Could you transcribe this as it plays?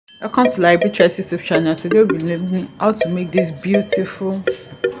Welcome to Library Choice YouTube channel. Today we'll be learning how to make this beautiful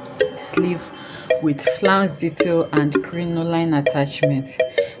sleeve with flounce detail and crinoline attachment.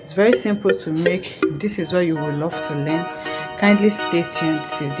 It's very simple to make. This is what you will love to learn. Kindly stay tuned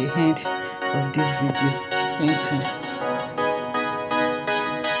till the end of this video. Thank you.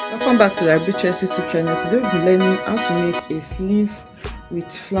 Welcome back to Library Choice YouTube channel. Today we'll be learning how to make a sleeve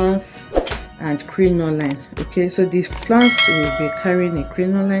with flounce and crinoline. Okay, so this flounce will be carrying a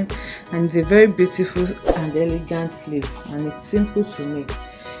crinoline, and it's a very beautiful and elegant sleeve, and it's simple to make.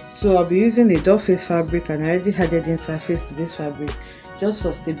 So I'll be using a doll face fabric, and I already added interface to this fabric just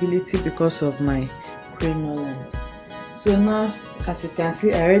for stability because of my crinoline. So now, as you can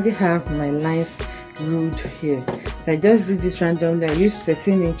see, I already have my lines ruled here. So I just did this randomly. I used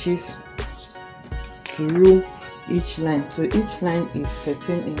 13 inches to rule each line. So each line is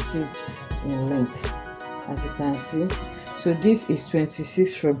 13 inches in length, as you can see. So this is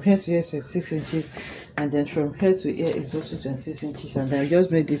 26 from here to here, 26 inches, and then from here to here is also 26 inches, and I just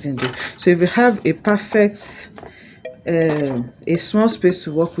made it in there. So if you have a perfect a small space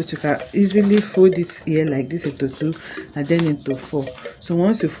to work with, you can easily fold it here like this into 2 and then into 4. So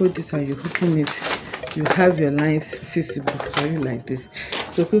once you fold it and you open it, you have your lines visible for you like this.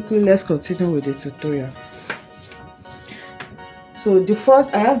 So quickly, let's continue with the tutorial. So the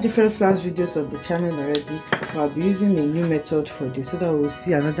first, I have different flounce videos on the channel already, but I'll be using a new method for this, so that we'll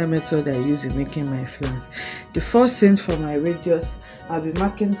see another method I use in making my flounce. The first thing for my radius, I'll be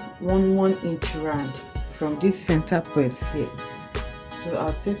marking 1 inch round from this center point here. So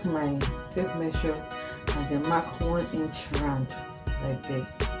I'll take my tape measure and then mark 1 inch round like this.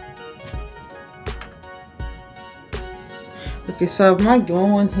 Okay, so I've marked the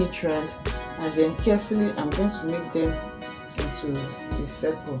 1 inch round, and then carefully I'm going to make them into a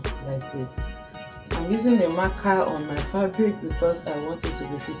circle like this. I'm using a marker on my fabric because I want it to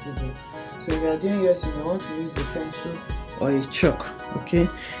be visible. So if you are doing yours, you may want to use a pencil or a chalk. Okay,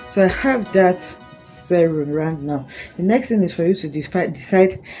 so I have that sewn round. Now the next thing is for you to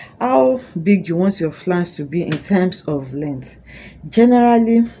decide how big you want your flounce to be in terms of length.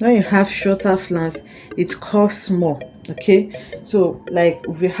 Generally, when you have shorter flounce, it curves more. Okay, so like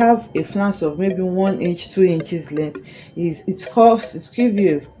if you have a flounce of maybe 1 inch 2 inches length, it curves, it gives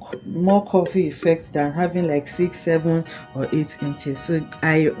you a more curvy effect than having like 6 7 or 8 inches. So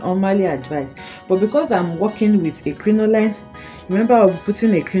I normally advise, but because I'm working with a crinoline, remember I'll be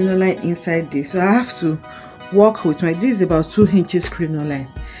putting a crinoline inside this, so I have to work with my, this is about 2 inches crinoline,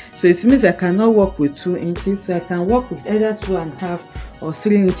 so it means I cannot work with 2 inches, so I can work with either 2.5 or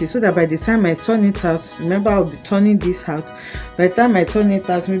 3 inches, so that by the time I turn it out, remember I'll be turning this out, by the time I turn it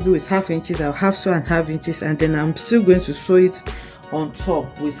out maybe with 1/2 inches, I'll have 2.5 inches, and then I'm still going to sew it on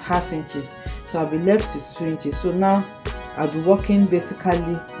top with 1/2 inches, so I'll be left with 2 inches. So now I'll be working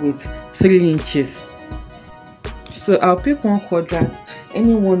basically with 3 inches. So I'll pick one quadrant,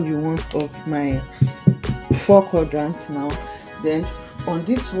 any one you want of my 4 quadrants now. Then on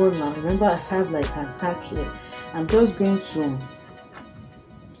this one now, remember I have like an arc here, I'm just going to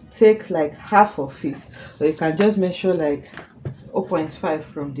take like half of it, or you can just measure like 0.5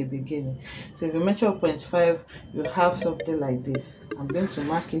 from the beginning. So if you measure 0.5, you have something like this. I'm going to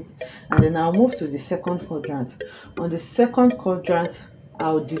mark it, and then I'll move to the second quadrant. On the second quadrant,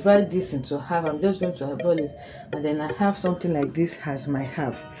 I'll divide this into half. I'm just going to eyeball it, and then I have something like this as my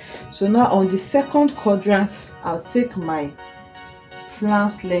half. So now on the second quadrant, I'll take my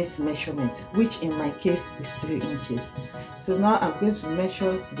flounce length measurement, which in my case is 3 inches. So now I'm going to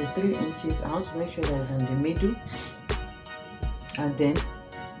measure the 3 inches. I want to make sure that it's in the middle, and then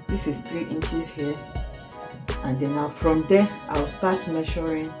this is 3 inches here, and then now from there I'll start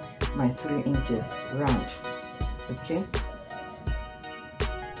measuring my 3 inches round.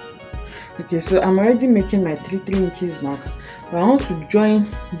 Okay, so I'm already making my 3 inches mark, but I want to join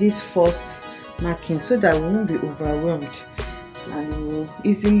this first marking so that we won't be overwhelmed and we will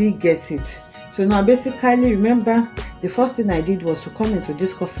easily get it. So now basically, remember the first thing I did was to come into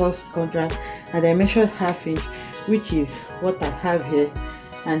this first quadrant, and I measured 1/2 inch, which is what I have here,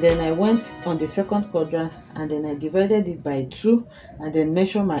 and then I went on the second quadrant, and then I divided it by 2, and then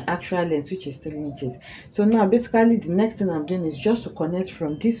measure my actual length, which is 3 inches. So now basically the next thing I'm doing is just to connect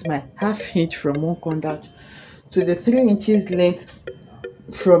from this my 1/2 inch from one quadrant to the 3 inches length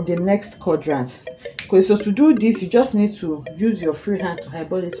from the next quadrant. Okay, so to do this, you just need to use your free hand to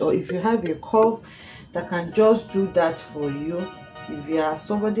eyeball it, or if you have a curve that can just do that for you. If you are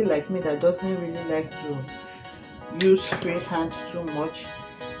somebody like me that doesn't really like to use free hand too much,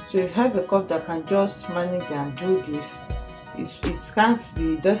 so if you have a curve that can just manage and do this, it can't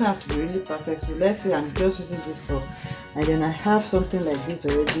be, it doesn't have to be really perfect. So let's say I'm just using this curve and then I have something like this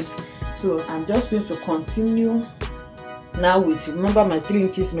already. So I'm just going to continue now with, remember my 3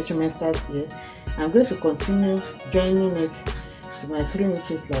 inches measurement starts here. I'm going to continue joining it to my 3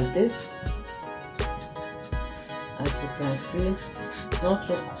 inches like this. As you can see, not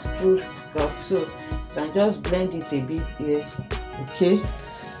so full curve, so you can just blend it a bit here. Okay,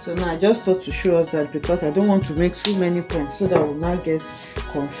 so now I just thought to show us that because I don't want to make too many points so that we'll not get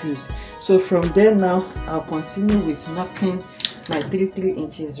confused. So from there now I'll continue with marking my 3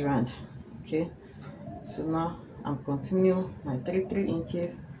 inches round. Okay, so now I'm continuing my 3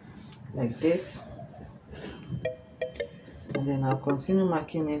 inches like this, and then I'll continue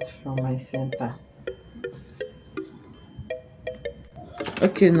marking it from my center.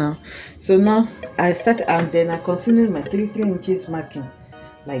 Okay, now so now I start and then I continue my 3 inches marking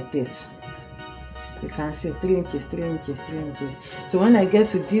like this. You can see 3 inches, 3 inches, 3 inches. So when I get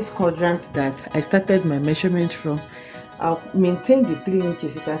to this quadrant that I started my measurement from, I'll maintain the 3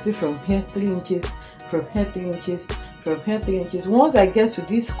 inches. You can see from here 3 inches, from here 3 inches, from here 3 inches. Once I get to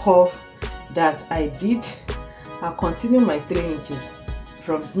this curve that I did, I'll continue my 3 inches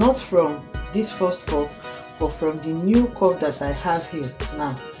from, not from this first curve, but from the new curve that I have here.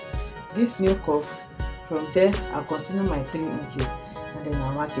 Now this new curve, from there I'll continue my 3 inches, and then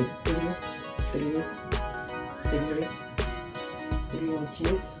I'll mark it 3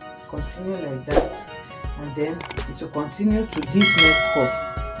 inches, continue like that, and then it will continue to this next curve,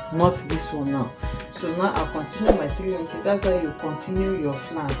 not this one now. So now I'll continue my 3 inches. That's how you continue your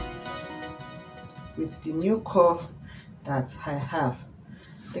flounce with the new curve that I have,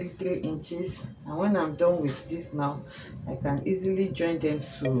 3 inches. And when I'm done with this now, I can easily join them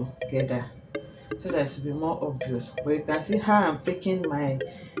together so that it will be more obvious. But you can see how I'm taking my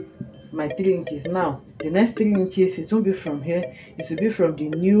 3 inches. Now the next 3 inches, it won't be from here, it will be from the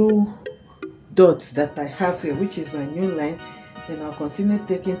new dot that I have here, which is my new line. Then I'll continue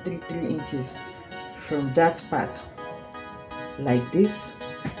taking 3 inches from that part like this.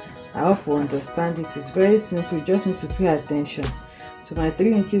 I hope you understand it. It's very simple, you just need to pay attention. So my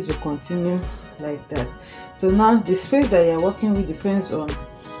 3 inches will continue like that. So now the space that you're working with depends on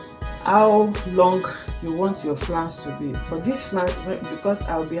how long you want your flounce to be. For this flounce, because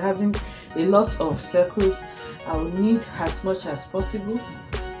I'll be having a lot of circles, I will need as much as possible.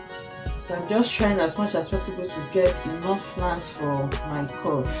 So I'm just trying as much as possible to get enough flounce for my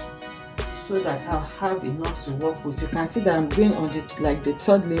curves so that I'll have enough to work with. You can see that I'm going on the the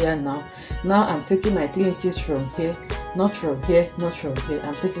third layer now. Now I'm taking my 3 inches from here, not from here, not from here.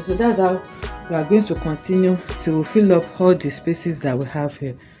 I'm taking, so that's how we are going to continue to fill up all the spaces that we have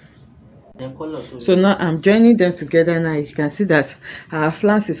here. So now I'm joining them together. Now you can see that our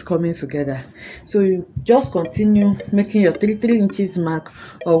flounce is coming together. So you just continue making your 3 inches mark,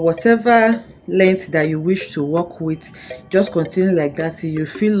 or whatever length that you wish to work with. Just continue like that till you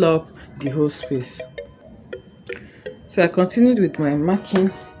fill up the whole space. So I continued with my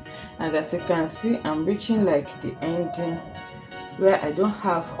marking, and as you can see, I'm reaching like the ending where I don't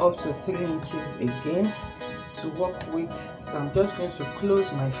have up to 3 inches again to work with. So I'm just going to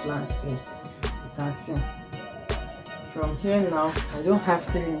close my flounce here. You can see from here now I don't have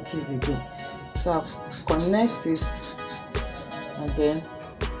 3 inches again, so I'll connect it and then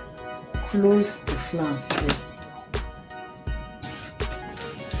close the flounce here.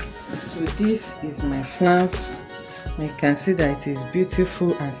 So this is my flounce. You can see that it is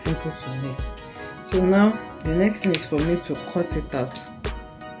beautiful and simple to make. So now the next thing is for me to cut it out.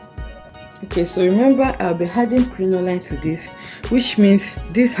 Okay, so remember I'll be adding crinoline to this, which means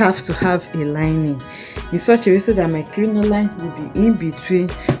this has to have a lining in such a way so that my crinoline will be in between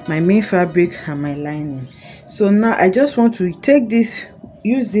my main fabric and my lining. So now I just want to take this,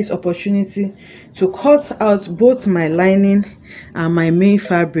 use this opportunity to cut out both my lining and my main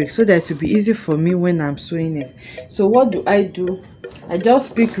fabric so that it will be easy for me when I'm sewing it. So what do? I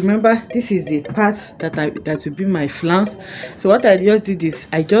just pick, remember this is the part that will be my flounce. So what I just did is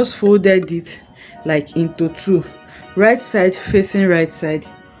I just folded it like into two, right side facing right side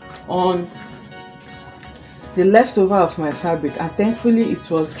on the leftover of my fabric, and thankfully it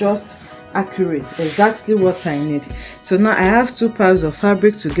was just accurate, exactly what I need. So now I have two piles of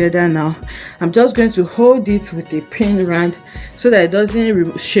fabric together. Now I'm just going to hold it with a pin round so that it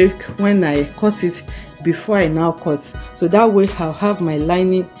doesn't shake when I cut it before I now cut. So that way I'll have my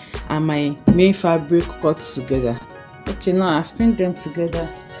lining and my main fabric cut together. Okay, now I've pinned them together,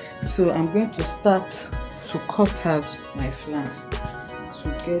 so I'm going to start to cut out my flounce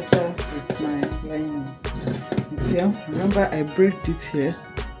together with my lining. Okay, remember I break it here,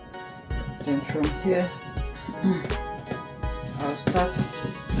 then from here start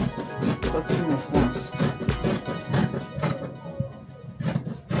cutting the flounce.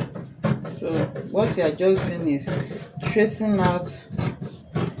 So what you are just doing is tracing out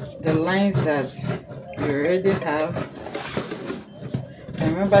the lines that you already have.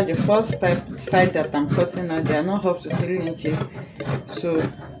 And remember, the first side that I'm cutting out, they are not up to 3 inches, so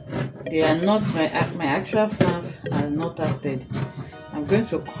they are not my actual flounce are not after. I'm going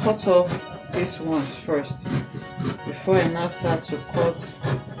to cut off these ones first before I now start to cut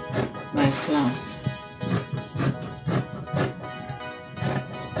my flounce.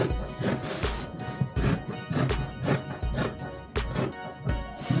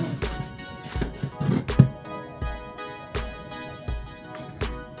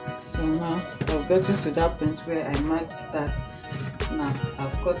 So now I've gotten to that point where I might start. Now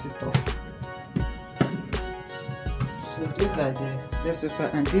I've cut it off. So these are the leftover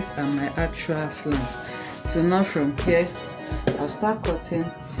and these are my actual flounce. So now from here I'll start cutting,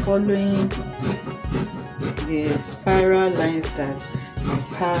 following the spiral lines that I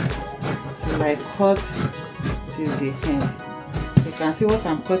have till I cut till the end. You can see what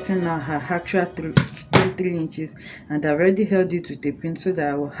I'm cutting now are actual 3 inches, and I've already held it with a pin so that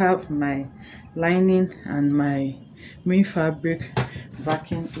I will have my lining and my main fabric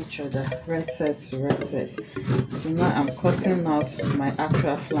backing each other, right side to right side. So now I'm cutting out my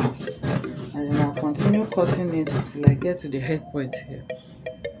actual flounce, and then I'll continue cutting it till I get to the head point here.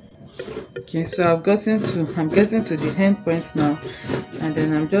 Okay, so I'm getting to the end point now, and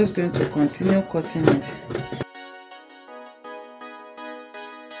then I'm just going to continue cutting it.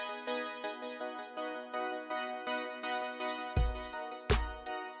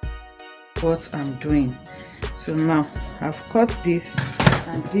 What I'm doing. So now I've cut this,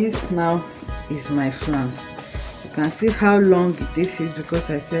 and this now is my flounce. You can see how long this is because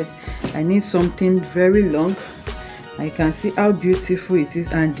I said I need something very long. And you can see how beautiful it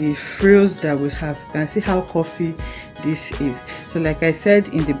is, and the frills that we have. You can see how coffee this is. So like I said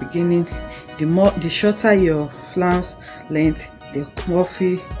in the beginning, the shorter your flounce length, the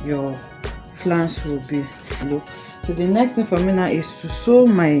coffee your flounce will be. Look. So the next thing for me now is to sew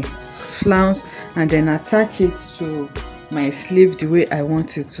my flounce and then attach it to my sleeve the way I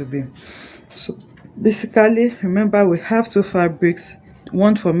want it to be. So basically, remember, we have 2 fabrics,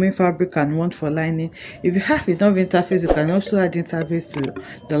 one for main fabric and one for lining. If you have enough interface, you can also add interface to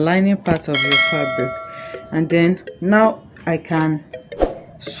the lining part of your fabric. And then now I can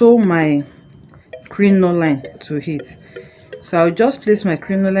sew my crinoline to it. So I'll just place my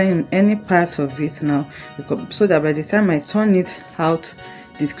crinoline in any part of it now, so that by the time I turn it out,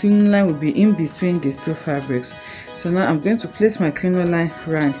 this crinoline will be in between the 2 fabrics. So now I'm going to place my crinoline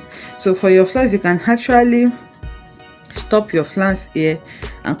round. So for your flounce, you can actually stop your flounce here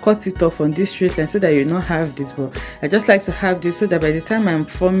and cut it off on this straight line so that you don't have this, but I just like to have this so that by the time I'm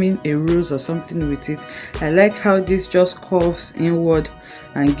forming a rose or something with it, I like how this just curves inward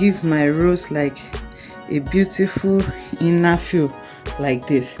and gives my rose like a beautiful inner feel like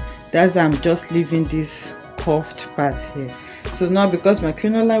this. That's why I'm just leaving this curved part here. So now, because my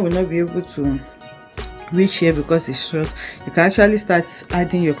crinoline will not be able to reach here because it's short, you can actually start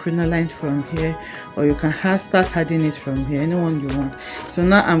adding your crinoline from here, or you can start adding it from here, anyone you want. So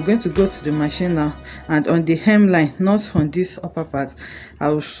now I'm going to go to the machine now, and on the hemline, not on this upper part, I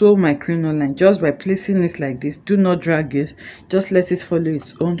will sew my crinoline just by placing it like this. Do not drag it, just let it follow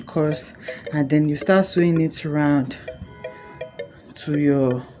its own course, and then you start sewing it around to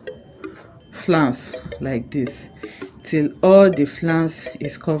your flounce like this till all the flounce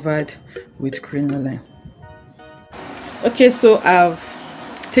is covered with crinoline. Okay, so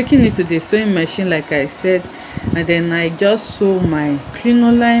I've taken it to the sewing machine like I said, and then I just sew my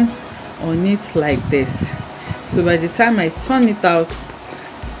crinoline on it like this. So by the time I turn it out,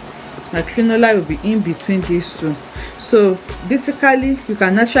 my crinoline will be in between these 2. So basically, you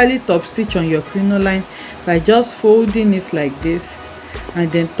can actually top stitch on your crinoline by just folding it like this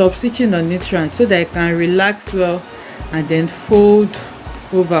and then top stitching on it round so that it can relax well and then fold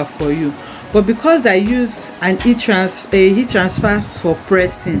over for you. But because I use an heat transfer for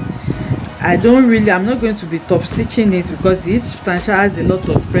pressing, I'm not going to be top stitching it because the heat transfer has a lot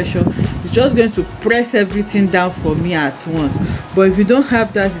of pressure. It's just going to press everything down for me at once. But if you don't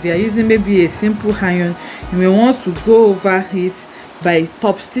have that, if you are using maybe a simple iron, you may want to go over it by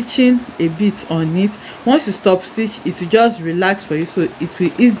top stitching a bit on it. Once you stop stitch, it will just relax for you, so it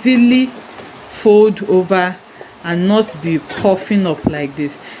will easily fold over and not be puffing up like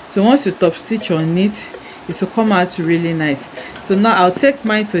this. So once you top stitch on it, it will come out really nice. So now I'll take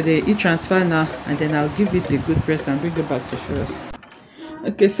mine to the heat transfer now, and then I'll give it a good press and bring it back to show us.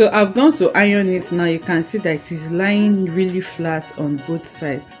 Okay, so I've gone to iron it now. You can see that it is lying really flat on both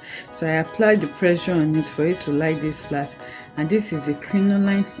sides. So I applied the pressure on it for it to lie this flat, and this is the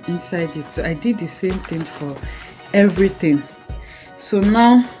crinoline inside it. So I did the same thing for everything. So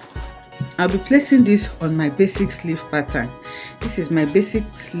now I'll be placing this on my basic sleeve pattern. This is my basic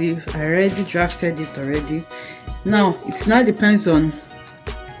sleeve. I already drafted it already. Now it now depends on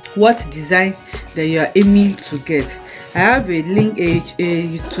what design that you are aiming to get. I have a link,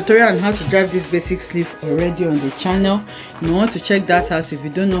 a tutorial on how to draft this basic sleeve already on the channel. You want to check that out if you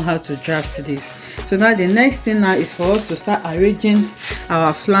don't know how to draft this. So now the next thing now is for us to start arranging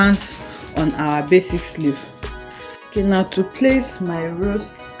our flounce on our basic sleeve. Okay, now to place my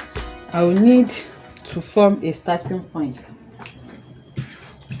rows, I will need to form a starting point.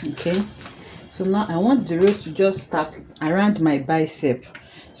 Okay, so now I want the rows to just start around my bicep.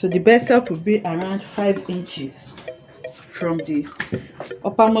 So the bicep will be around 5 inches from the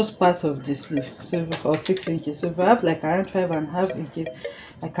uppermost part of the sleeve, so or 6 inches. So if I have like around 5.5 inches,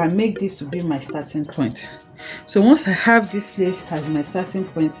 I can make this to be my starting point. So once I have this place as my starting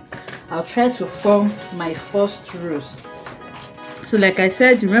point, I'll try to form my first rows. So like I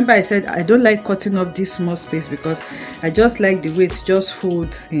said, remember I said I don't like cutting off this small space because I just like the way it just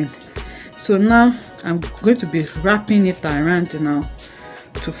folds in. So now I'm going to be wrapping it around now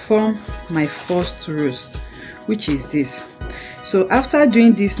to form my first rows, which is this. So after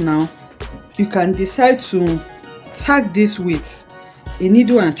doing this now, you can decide to tag this with a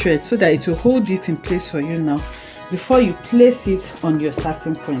needle and thread so that it will hold it in place for you now before you place it on your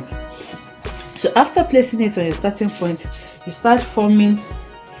starting point. So after placing it on your starting point, you start forming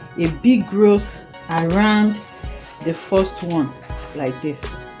a big rows around the first one like this.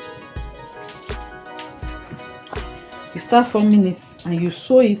 You start forming it and you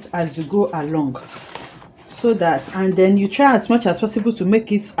sew it as you go along, so that, and then you try as much as possible to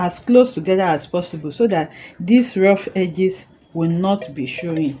make it as close together as possible so that these rough edges will not be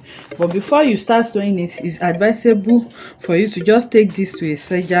showing. But before you start sewing it, it's advisable for you to just take this to a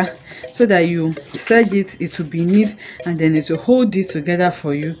serger so that you serge it, it will be neat, and then it will hold it together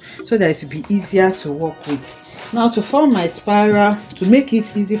for you so that it will be easier to work with. Now to form my spiral, to make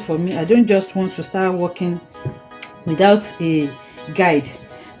it easy for me, I don't just want to start working without a guide.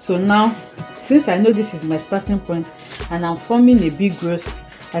 So now, since I know this is my starting point and I'm forming a big rows,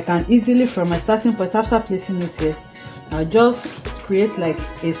 I can easily from my starting point, after placing it here, I'll just create like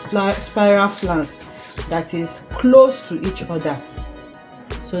a spiral flounce that is close to each other.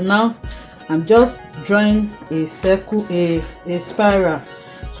 So now I'm just drawing a circle, a spiral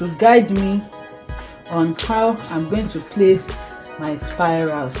to guide me on how I'm going to place my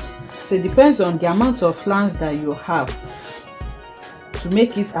spirals. So it depends on the amount of flounce that you have to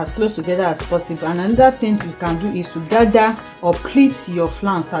make it as close together as possible. And another thing you can do is to gather or pleat your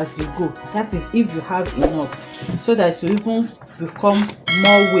flounce as you go. That is if you have enough, so that it will even become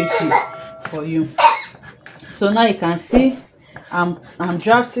more weighty for you. So now you can see I'm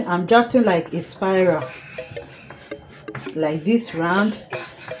drafting like a spiral like this round.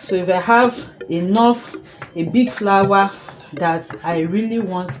 So if I have enough, a big flower that I really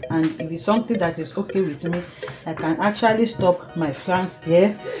want, and if it's something that is okay with me, I can actually stop my flounce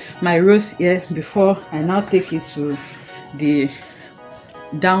here, my rows here, before I now take it to the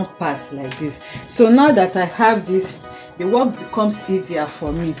down part like this. So now that I have this, the work becomes easier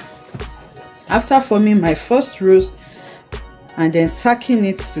for me. After forming my first rows and then tacking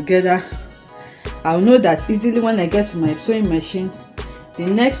it together, I'll know that easily when I get to my sewing machine. The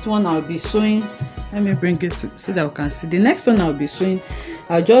next one I'll be sewing, let me bring it so that we can see. The next one I'll be sewing,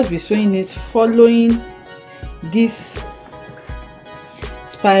 I'll just be sewing it following these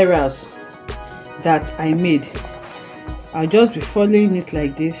spirals that I made. I'll just be following it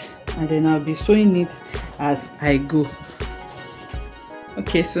like this, and then I'll be sewing it as I go.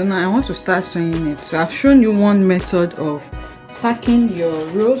 Okay, so now I want to start sewing it. So I've shown you one method of tacking your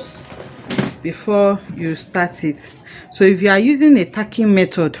rows before you start it. So if you are using a tacking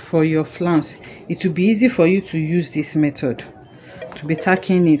method for your flounce, it will be easy for you to use this method to be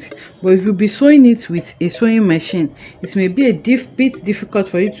tacking it. But if you be sewing it with a sewing machine, it may be a bit difficult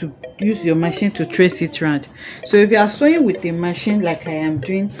for you to use your machine to trace it around. So if you are sewing with a machine like I am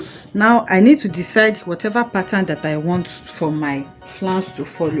doing now, I need to decide whatever pattern that I want for my flounce to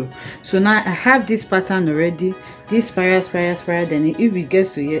follow. So now I have this pattern already, this spiral, then if it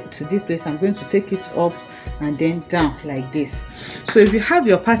gets to here, to this place, I'm going to take it up and then down like this. So if you have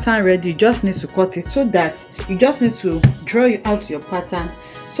your pattern ready, you just need to cut it, so that you just need to draw out your pattern,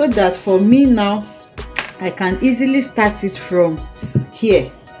 so that for me now I can easily start it from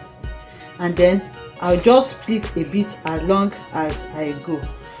here, and then I'll just split a bit as long as I go.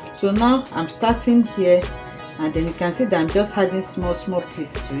 So now I'm starting here, and then you can see that I'm just adding small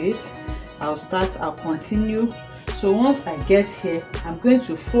pleats to it. I'll continue. So once I get here, I'm going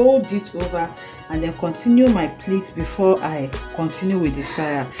to fold it over and then continue my pleats before I continue with the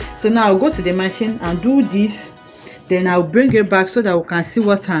spiral. So now I'll go to the machine and do this, then I'll bring it back so that we can see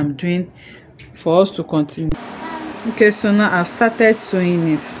what I'm doing for us to continue. Okay, so now I've started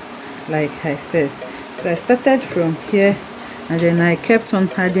sewing it like I said. So I started from here, and then I kept on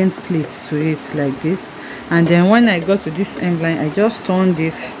adding pleats to it like this, and then when I got to this hemline, I just turned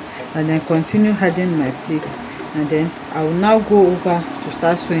it and then continue adding my pleats, and then I will now go over to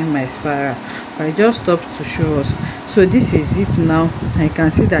start sewing my spiral. I just stopped to show us. So this is it now. I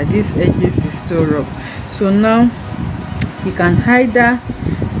can see that this edges is still rough. So now you can either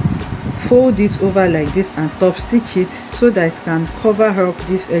fold it over like this and top stitch it so that it can cover up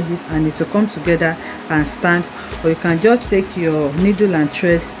these edges and it will come together and stand, or you can just take your needle and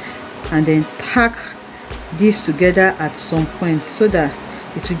thread and then tack this together at some point so that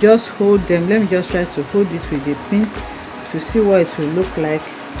it will just hold them. Let me just try to hold it with a pin to see what it will look like.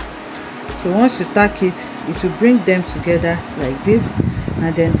 So once you tack it, it will bring them together like this,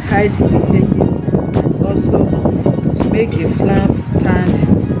 and then hide the edges, and also to make the flounce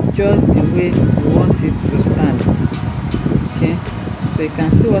stand just the way you want it to stand. Okay, so you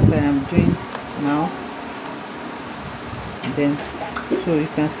can see what I am doing now. And then so you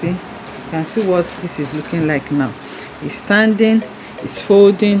can see what this is looking like now. It's standing, it's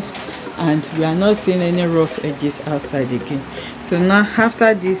folding, and we are not seeing any rough edges outside again. So now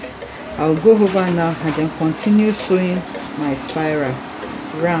after this, I'll go over now and then continue sewing my spiral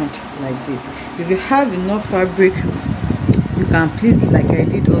round like this. If you have enough fabric, you can place like I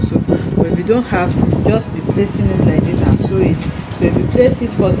did also, but if you don't have, just be placing it like this and sew it. So if you place it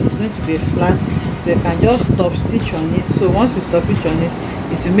first, it's going to be flat, so you can just stop stitch on it. So once you stop it on it,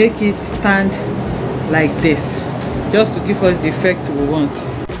 it will make it stand like this, just to give us the effect we want.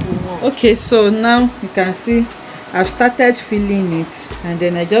 Okay, so now you can see I've started filling it, and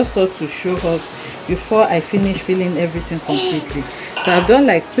then I just thought to show us before I finish filling everything completely. So I've done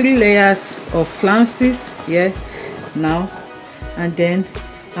like 3 layers of flounces here now, and then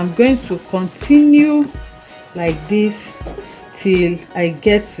I'm going to continue like this till I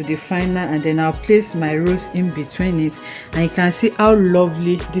get to the final, and then I'll place my rows in between it, and you can see how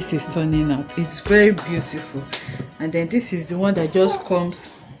lovely this is turning out. It's very beautiful. And then this is the one that just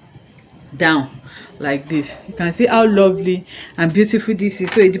comes down like this. You can see how lovely and beautiful this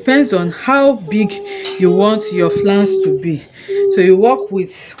is. So it depends on how big you want your flounce to be. So you work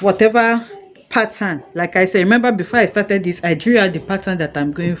with whatever pattern. Like I said, remember before I started this, I drew out the pattern that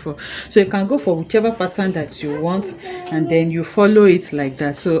I'm going for. So you can go for whichever pattern that you want, and then you follow it like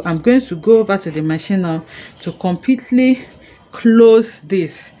that. So I'm going to go over to the machine now to completely close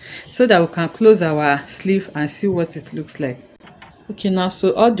this so that we can close our sleeve and see what it looks like. Okay, now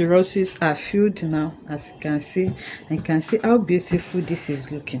so all the roses are filled now, as you can see, and you can see how beautiful this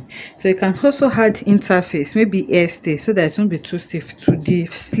is looking. So you can also add interface, maybe hair stay, so that it won't be too stiff to the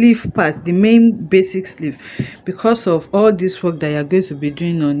sleeve part, the main basic sleeve, because of all this work that you're going to be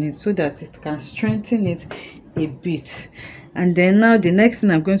doing on it, so that it can strengthen it a bit. And then now the next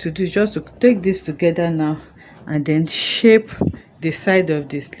thing I'm going to do is just to take this together now and then shape the side of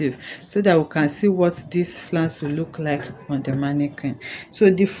the sleeve so that we can see what this flounce will look like on the mannequin. So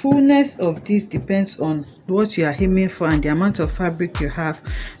the fullness of this depends on what you are aiming for and the amount of fabric you have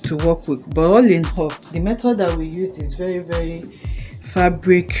to work with. But all in all, the method that we use is very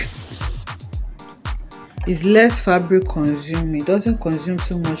fabric, is less fabric consuming. It doesn't consume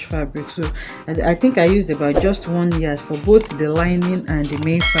too much fabric. So I think I used about just 1 yard for both the lining and the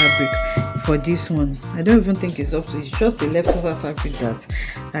main fabric for this one. I don't even think it's up to, it's just the leftover fabric that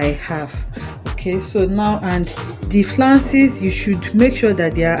I have. Okay, so now, and the flounces, you should make sure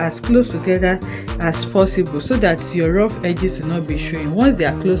that they are as close together as possible so that your rough edges will not be showing. Once they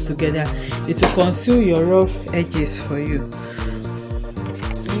are close together, it will conceal your rough edges for you.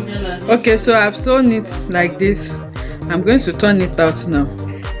 Okay, so I've sewn it like this. I'm going to turn it out now.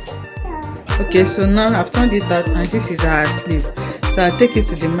 Okay, so now I've turned it out, and this is our sleeve. So I'll take it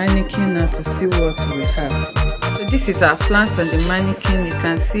to the mannequin now to see what we have. So this is our flounce on the mannequin. You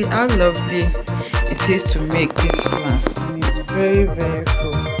can see how lovely it is to make this flounce, and it's very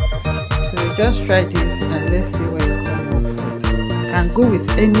cool. So you just try this and let's see what it comes out with. You can go with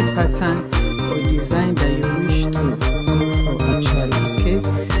any pattern or design that you wish to go for actually.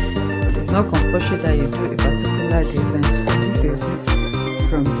 Okay, it's not compulsory that you do a particular design. This is it.